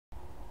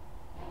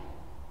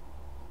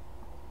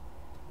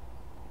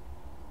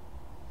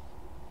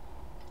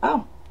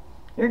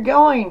You're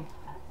going.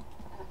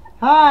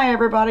 Hi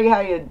everybody, how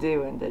you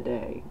doing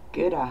today?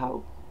 Good, I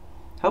hope.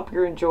 Hope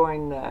you're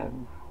enjoying the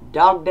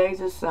dog days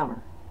of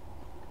summer.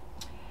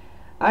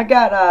 I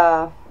got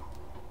a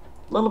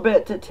little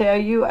bit to tell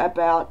you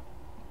about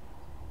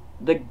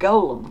the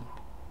golem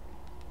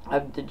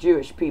of the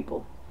Jewish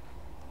people.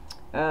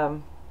 I've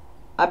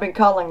been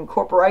calling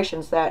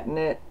corporations that, and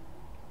it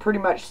pretty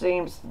much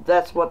seems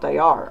that's what they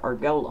are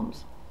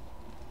golems,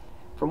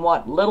 from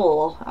what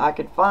little I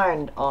could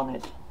find on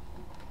it.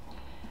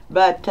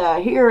 But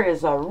here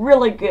is a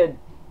really good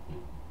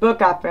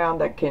book I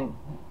found that can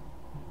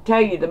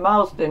tell you the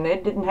most, and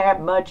it didn't have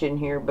much in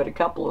here but a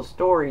couple of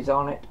stories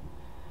on it.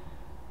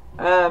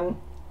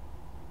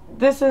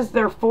 This is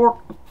their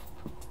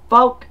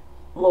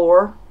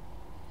folklore,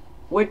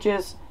 which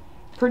is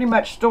pretty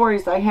much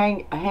stories they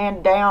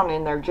hand down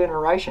in their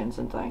generations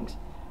and things.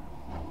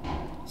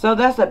 So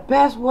that's the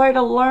best way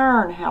to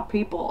learn how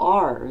people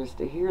are, is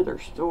to hear their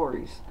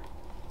stories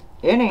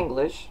in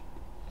English,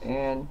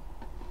 and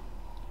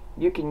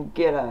you can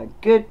get a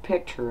good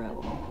picture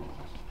of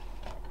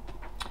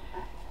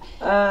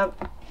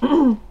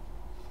them.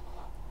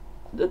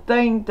 The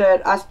thing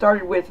that I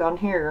started with on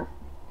here,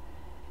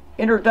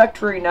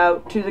 introductory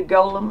note to the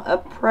Golem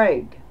of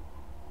Prague.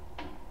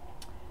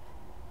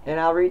 And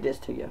I'll read this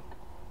to you.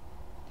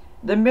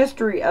 The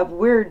mystery of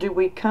where do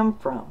we come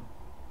from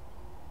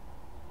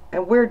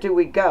and where do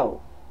we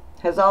go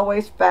has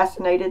always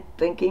fascinated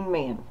thinking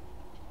men.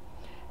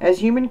 As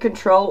human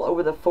control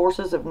over the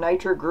forces of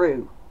nature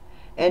grew,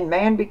 and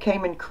man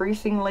became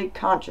increasingly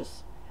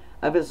conscious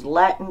of his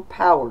latent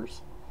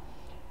powers,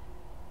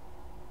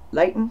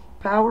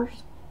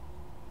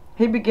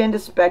 he began to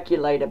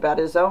speculate about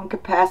his own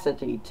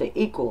capacity to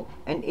equal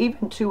and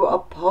even to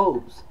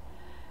oppose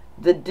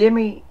the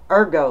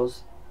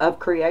demiurgos of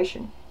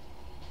creation.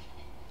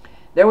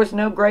 There was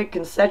no great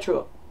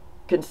conceptual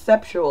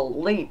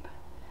leap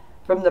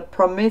from the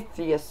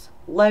Prometheus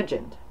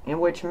legend, in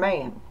which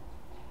man,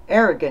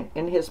 arrogant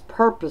in his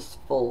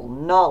purposeful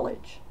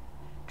knowledge,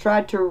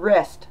 tried to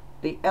wrest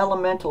the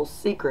elemental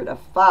secret of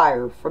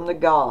fire from the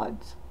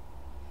gods,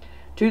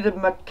 to the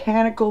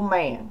mechanical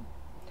man,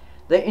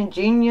 the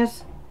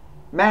ingenious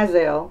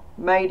Mazel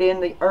made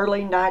in the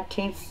early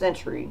 19th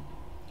century,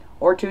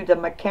 or to the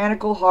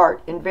mechanical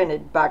heart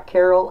invented by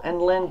Carroll and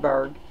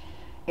Lindbergh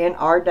in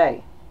our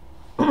day.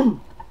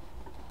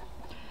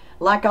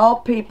 Like all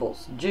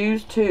peoples,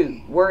 Jews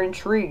too were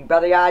intrigued by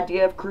the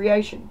idea of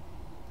creation.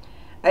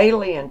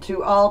 Alien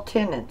to all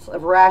tenets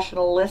of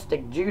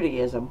rationalistic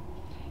Judaism,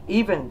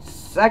 even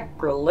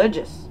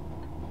sacrilegious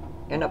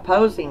in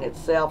opposing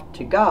itself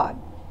to God,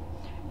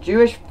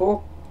 Jewish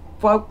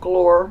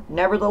folklore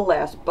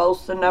nevertheless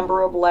boasts a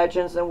number of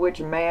legends in which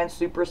man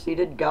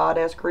superseded God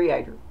as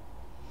creator.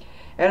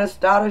 An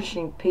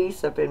astonishing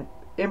piece of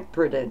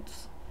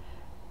impudence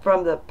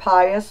from the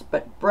pious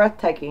but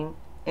breathtaking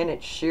in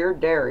its sheer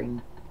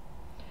daring.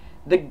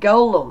 The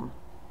golem,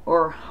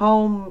 or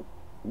homunculus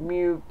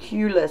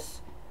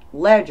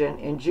legend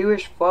in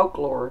Jewish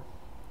folklore,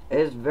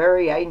 is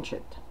very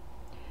ancient,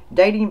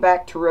 dating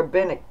back to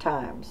rabbinic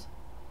times.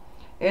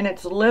 In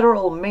its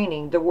literal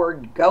meaning, the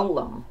word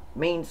golem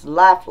means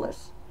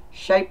lifeless,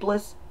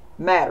 shapeless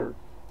matter,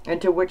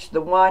 into which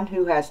the one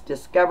who has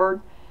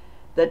discovered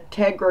the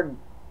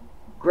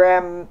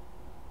tetragrammaton,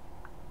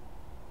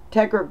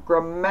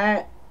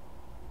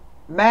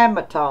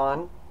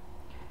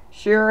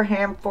 Shir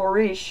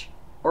Hamphorish,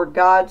 or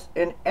God's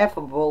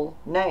ineffable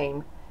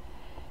name,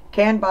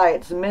 can by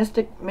its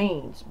mystic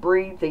means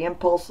breathe the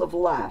impulse of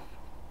life.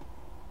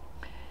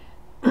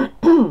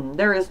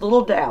 There is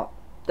little doubt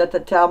that the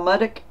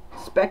Talmudic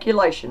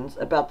speculations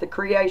about the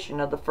creation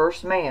of the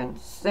first man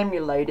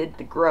simulated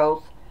the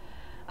growth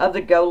of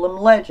the golem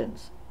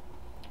legends.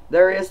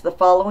 There is the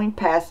following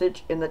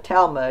passage in the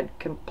Talmud,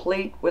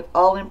 complete with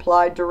all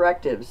implied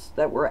directives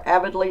that were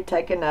avidly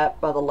taken up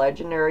by the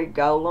legendary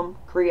golem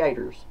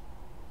creators.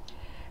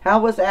 How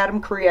was Adam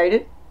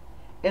created?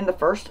 In the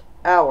first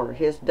hour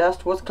his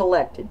dust was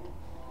collected.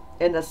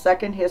 In the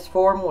second his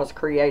form was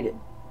created.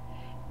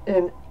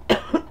 In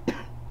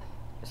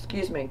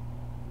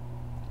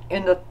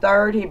In the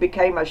third he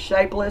became a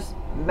shapeless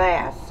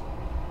mass,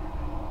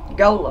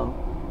 golem.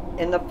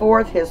 In the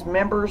fourth his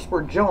members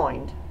were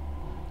joined.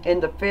 In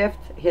the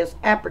fifth his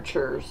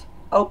apertures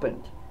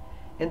opened.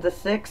 In the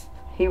sixth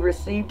he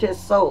received his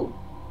soul.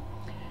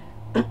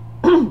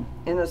 In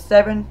the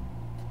seventh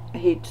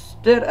he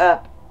stood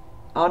up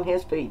on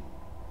his feet.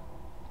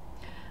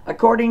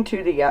 According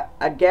to the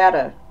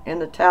Agada in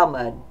the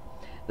Talmud,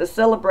 the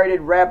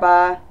celebrated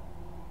Rabba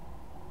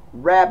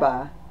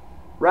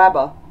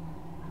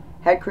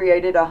had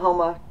created a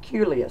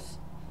homunculus.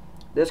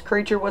 This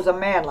creature was a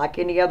man like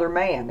any other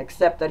man,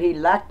 except that he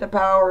lacked the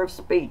power of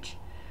speech,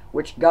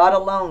 which God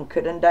alone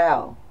could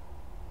endow.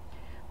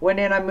 When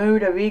in a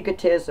mood of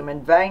egotism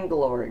and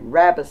vainglory,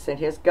 Rabba sent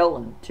his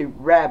golem to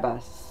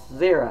Rabba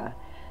Zera,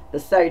 the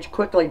sage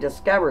quickly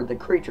discovered the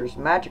creature's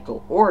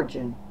magical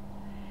origin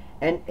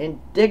and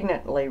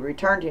indignantly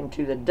returned him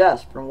to the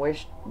dust from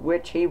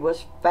which he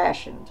was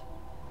fashioned.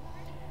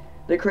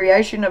 The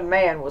creation of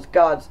man was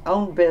God's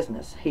own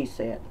business, he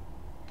said.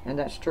 And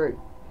that's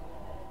true.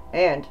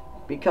 And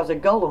because a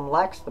golem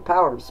lacks the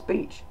power of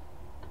speech,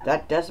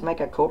 that does make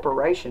a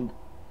corporation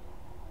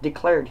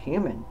declared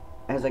human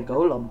as a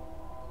golem,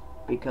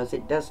 because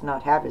it does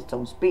not have its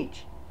own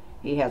speech.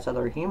 He has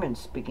other humans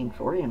speaking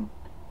for him.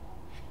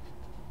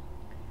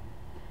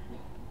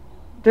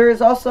 There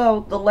is also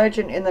the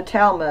legend in the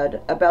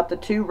Talmud about the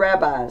two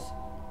rabbis,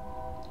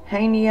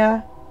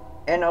 Hania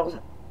and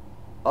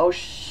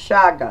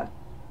Oshaga.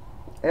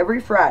 Every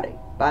Friday,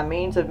 by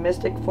means of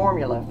mystic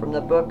formula from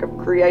the book of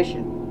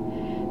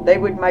creation, they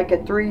would make a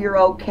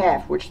 3-year-old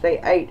calf which they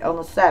ate on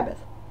the Sabbath.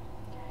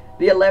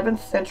 The 11th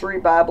century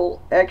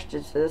Bible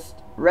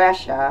exegist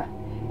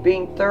Rashi,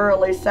 being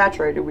thoroughly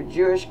saturated with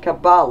Jewish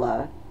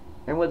Cabala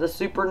and with the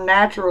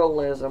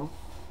supernaturalism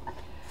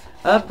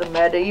of the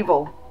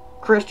medieval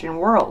Christian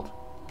world,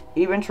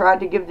 even tried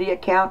to give the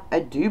account a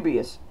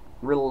dubious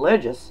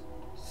religious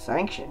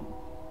sanction.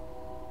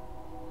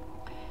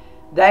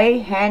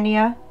 They,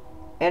 Hania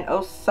and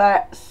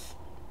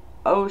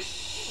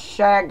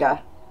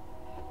Oshaga,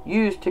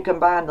 used to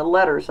combine the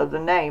letters of the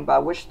name by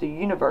which the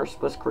universe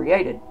was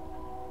created.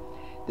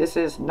 This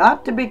is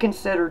not to be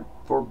considered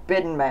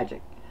forbidden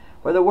magic,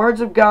 for the words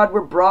of God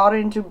were brought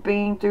into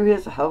being through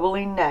his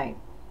holy name.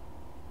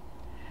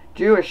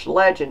 Jewish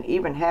legend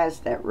even has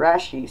that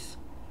Rashi's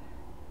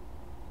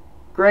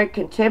great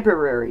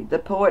contemporary, the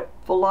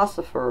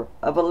poet-philosopher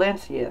of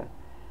Valencia,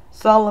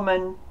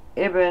 Solomon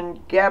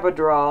ibn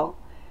Gabadral,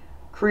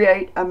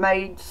 create a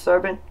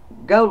maid-servant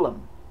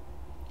golem.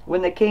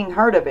 When the king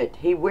heard of it,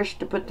 he wished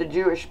to put the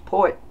Jewish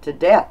poet to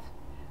death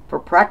for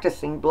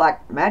practicing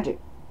black magic.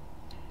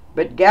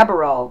 But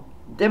Gabadral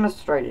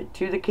demonstrated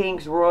to the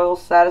king's royal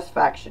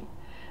satisfaction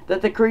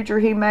that the creature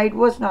he made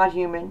was not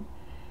human,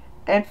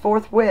 and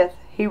forthwith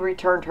he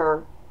returned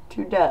her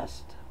to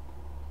dust.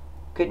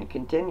 Couldn't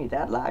continue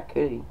that lie,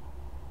 could he?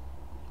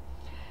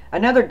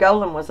 Another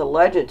golem was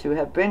alleged to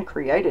have been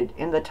created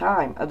in the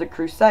time of the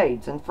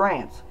Crusades in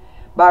France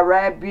by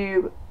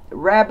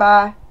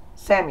Rabbi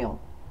Samuel,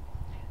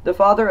 the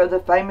father of the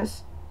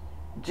famous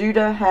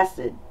Judah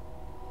Hasid.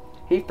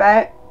 He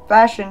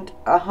fashioned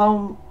a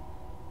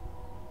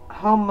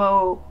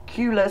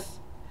homunculus,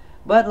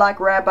 but like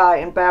Rabbi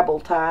in Bible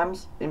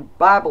times,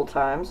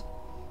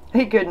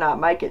 he could not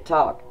make it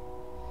talk.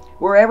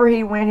 Wherever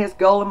he went, his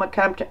golem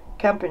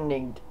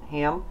accompanied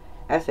him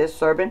as his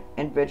servant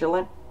and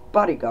vigilant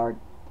bodyguard.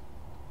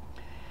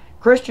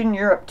 Christian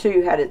Europe,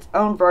 too, had its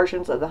own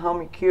versions of the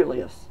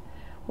homunculus.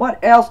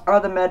 What else are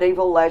the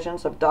medieval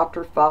legends of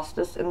Dr.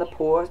 Faustus and the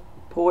poet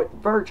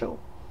Virgil?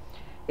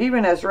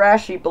 Even as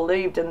Rashi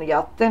believed in the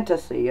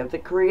authenticity of the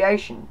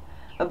creation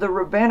of the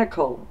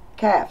rabbinical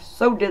calf,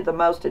 so did the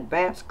most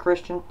advanced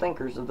Christian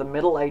thinkers of the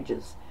Middle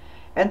Ages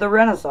and the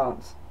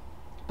Renaissance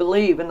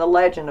believe in the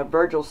legend of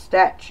Virgil's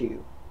statue,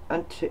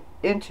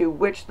 into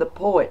which the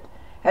poet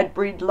had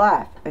breathed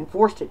life and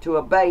forced it to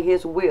obey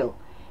his will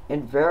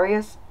in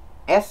various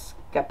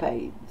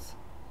escapades.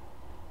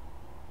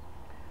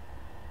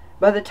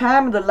 By the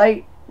time of the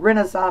late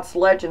Renaissance,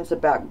 legends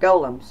about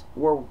golems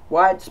were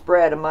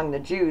widespread among the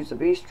Jews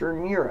of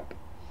Eastern Europe.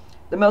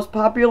 The most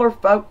popular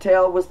folk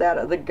tale was that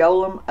of the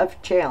Golem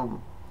of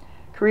Chelm,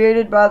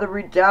 created by the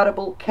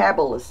redoubtable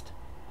Kabbalist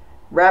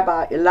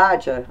Rabbi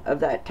Elijah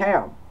of that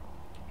town.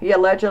 He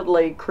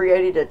allegedly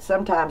created it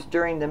sometimes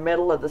during the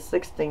middle of the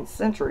 16th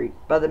century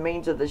by the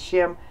means of the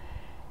Shem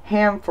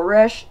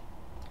Hamfaresh,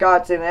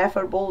 God's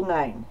ineffable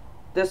name.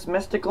 This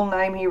mystical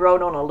name he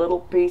wrote on a little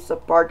piece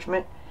of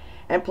parchment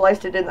and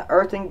placed it in the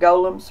earthen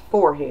golem's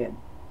forehead.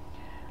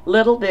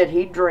 Little did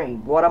he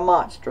dream what a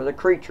monster the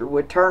creature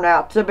would turn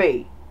out to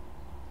be.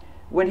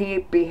 When he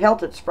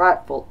beheld its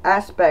frightful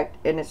aspect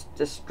and its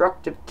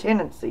destructive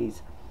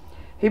tendencies,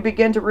 he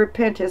began to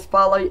repent his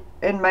folly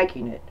in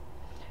making it.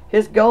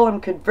 His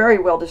golem could very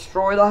well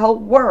destroy the whole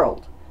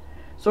world.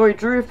 So he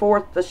drew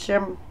forth the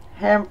Shem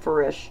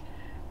Hamfarish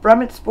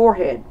from its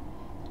forehead,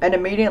 and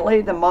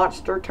immediately the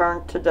monster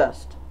turned to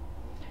dust.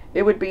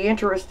 It would be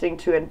interesting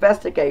to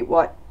investigate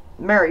what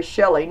Mary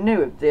Shelley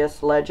knew of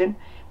this legend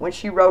when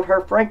she wrote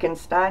her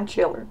Frankenstein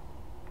children.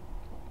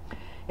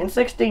 In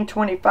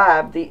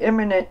 1625, the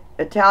eminent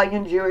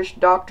Italian Jewish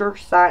doctor,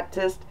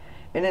 scientist,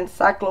 and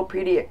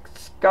encyclopedic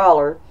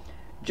scholar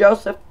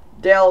Joseph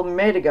del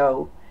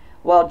Medigo,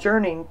 while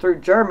journeying through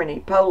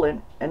Germany,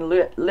 Poland, and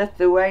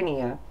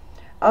Lithuania,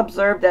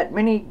 observed that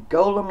many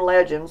golem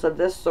legends of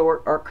this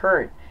sort are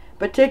current,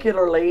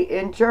 particularly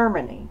in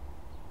Germany.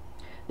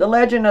 The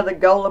legend of the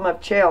Golem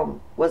of Chelm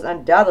was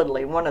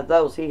undoubtedly one of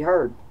those he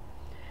heard.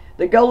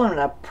 The Golem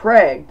of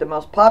Prague, the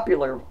most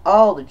popular of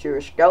all the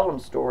Jewish golem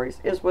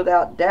stories, is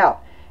without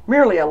doubt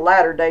merely a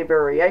latter-day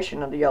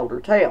variation of the older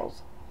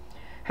tales.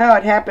 How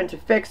it happened to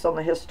fix on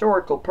the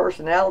historical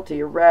personality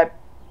of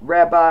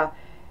Rabbi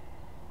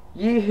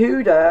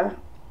Yehuda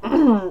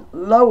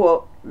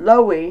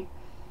Lowy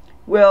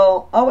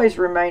will always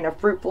remain a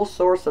fruitful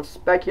source of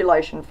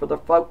speculation for the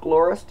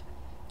folklorist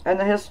and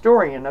the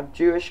historian of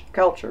Jewish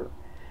culture.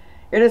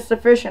 It is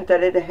sufficient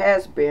that it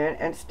has been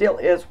and still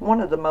is one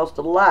of the most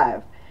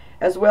alive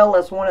as well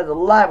as one of the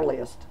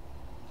liveliest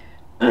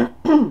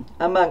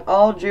among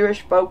all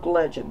Jewish folk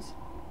legends.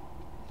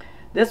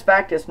 This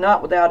fact is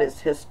not without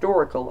its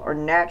historical or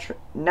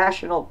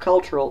national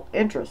cultural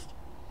interest.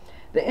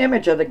 The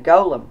image of the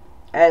golem,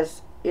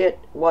 as it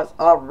was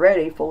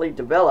already fully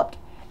developed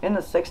in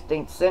the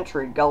 16th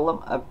century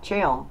Golem of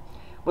Chelm,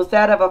 was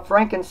that of a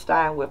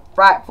Frankenstein with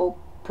frightful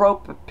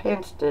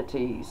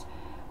propensities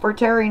for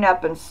tearing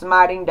up and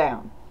smiting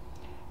down.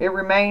 It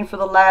remained for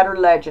the latter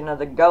legend of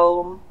the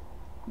Golem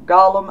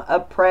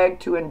of Prague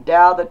to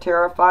endow the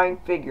terrifying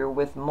figure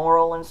with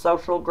moral and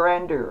social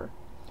grandeur.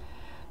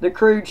 The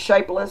crude,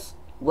 shapeless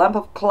lump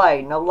of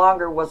clay no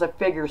longer was a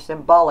figure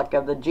symbolic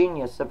of the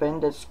genius of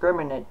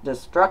indiscriminate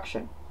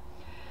destruction.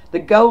 The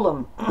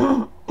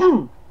golem,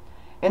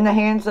 in the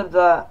hands of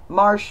the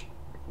Marshal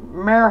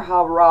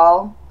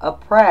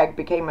of Prague,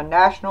 became a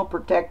national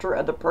protector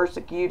of the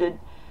persecuted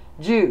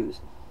Jews,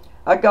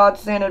 a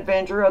God-sent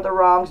avenger of the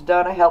wrongs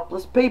done a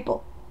helpless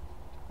people.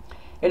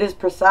 It is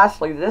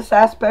precisely this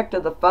aspect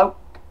of the folk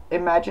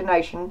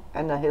imagination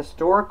and the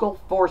historical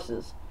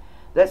forces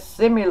that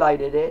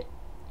simulated it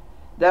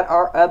that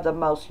are of the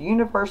most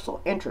universal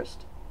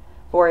interest.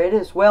 For it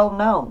is well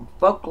known,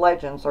 folk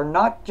legends are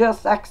not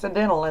just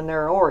accidental in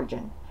their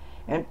origin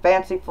and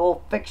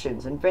fanciful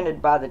fictions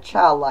invented by the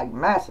childlike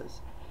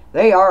masses.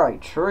 They are a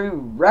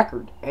true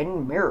record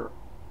and mirror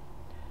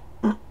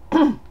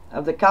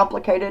of the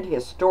complicated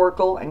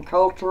historical and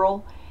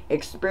cultural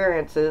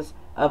experiences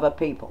of a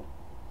people.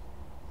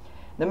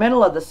 The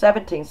middle of the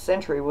 17th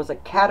century was a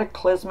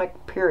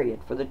cataclysmic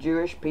period for the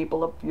Jewish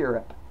people of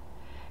Europe.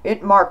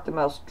 It marked the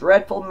most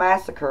dreadful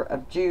massacre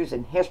of Jews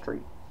in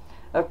history,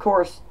 of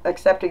course,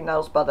 excepting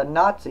those by the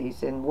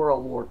Nazis in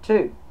World War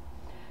II.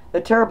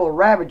 The terrible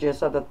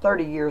ravages of the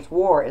 30 Years'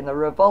 War and the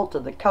revolt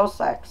of the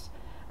Cossacks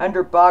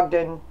under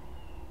Bogdan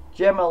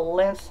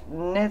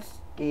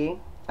Chmielnicki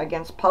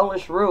against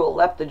Polish rule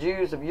left the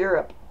Jews of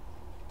Europe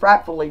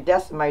frightfully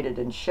decimated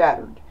and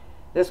shattered.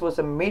 This was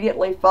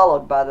immediately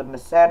followed by the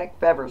Messianic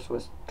fevers,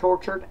 which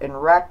tortured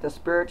and racked the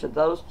spirits of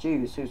those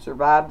Jews who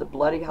survived the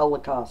bloody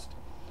Holocaust,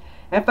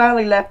 and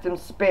finally left them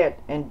spent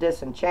and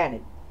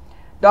disenchanted.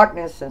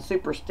 Darkness and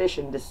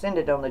superstition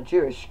descended on the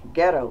Jewish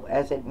ghetto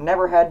as it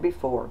never had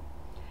before.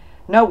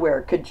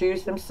 Nowhere could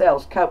Jews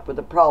themselves cope with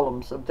the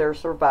problems of their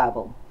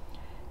survival.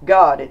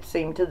 God, it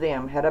seemed to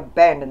them, had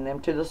abandoned them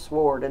to the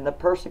sword and the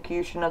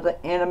persecution of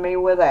the enemy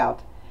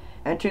without,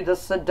 and to the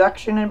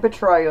seduction and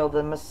betrayal of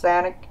the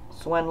Messianic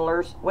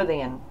swindlers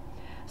within,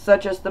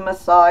 such as the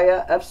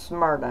Messiah of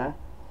Smyrna,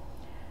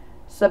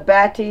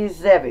 Sabbatai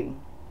Zevi.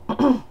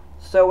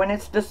 So in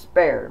its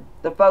despair,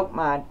 the folk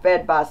mind,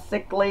 fed by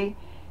sickly,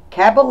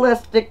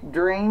 Kabbalistic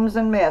dreams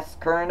and myths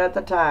current at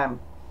the time,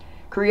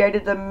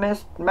 created the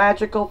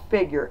magical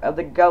figure of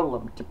the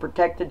golem to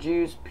protect the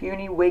Jews'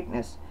 puny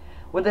weakness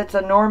with its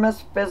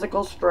enormous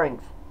physical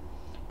strength,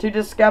 to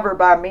discover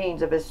by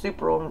means of his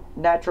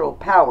supernatural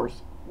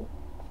powers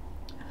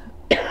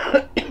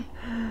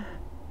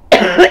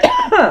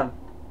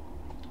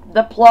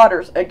the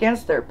plotters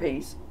against their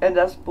peace, and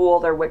thus foil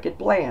their wicked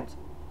plans.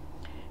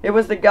 It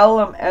was the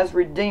golem as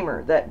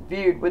redeemer that,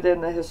 viewed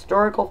within the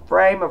historical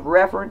frame of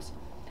reference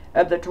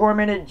of the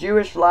tormented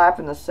Jewish life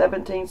in the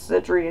 17th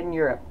century in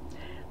Europe,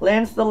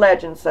 lends the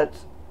legend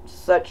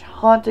such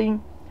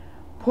haunting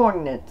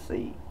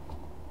poignancy.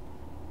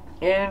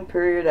 In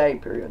period A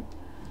period.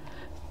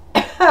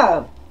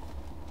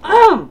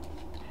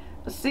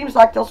 It seems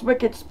like those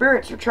wicked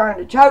spirits are trying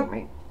to choke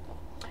me.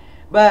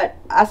 But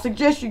I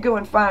suggest you go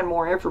and find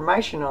more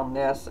information on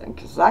this,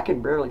 because I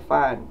can barely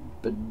find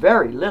but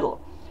very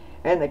little.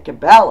 And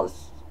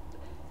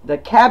the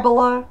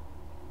Cabala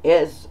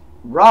is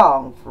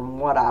wrong from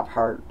what I've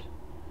heard.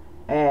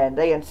 And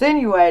they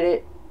insinuate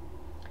it,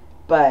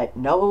 but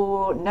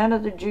none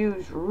of the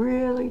Jews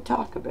really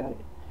talk about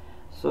it.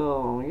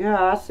 So,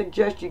 yeah, I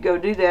suggest you go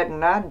do that,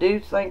 and I do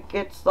think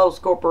it's those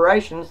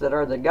corporations that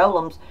are the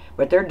golems,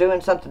 but they're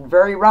doing something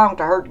very wrong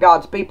to hurt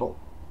God's people.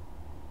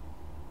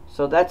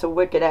 So that's a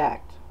wicked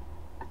act.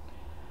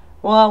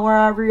 Well,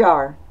 wherever you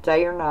are,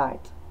 day or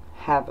night,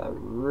 have a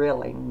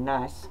really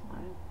nice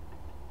one.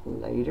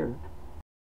 Later.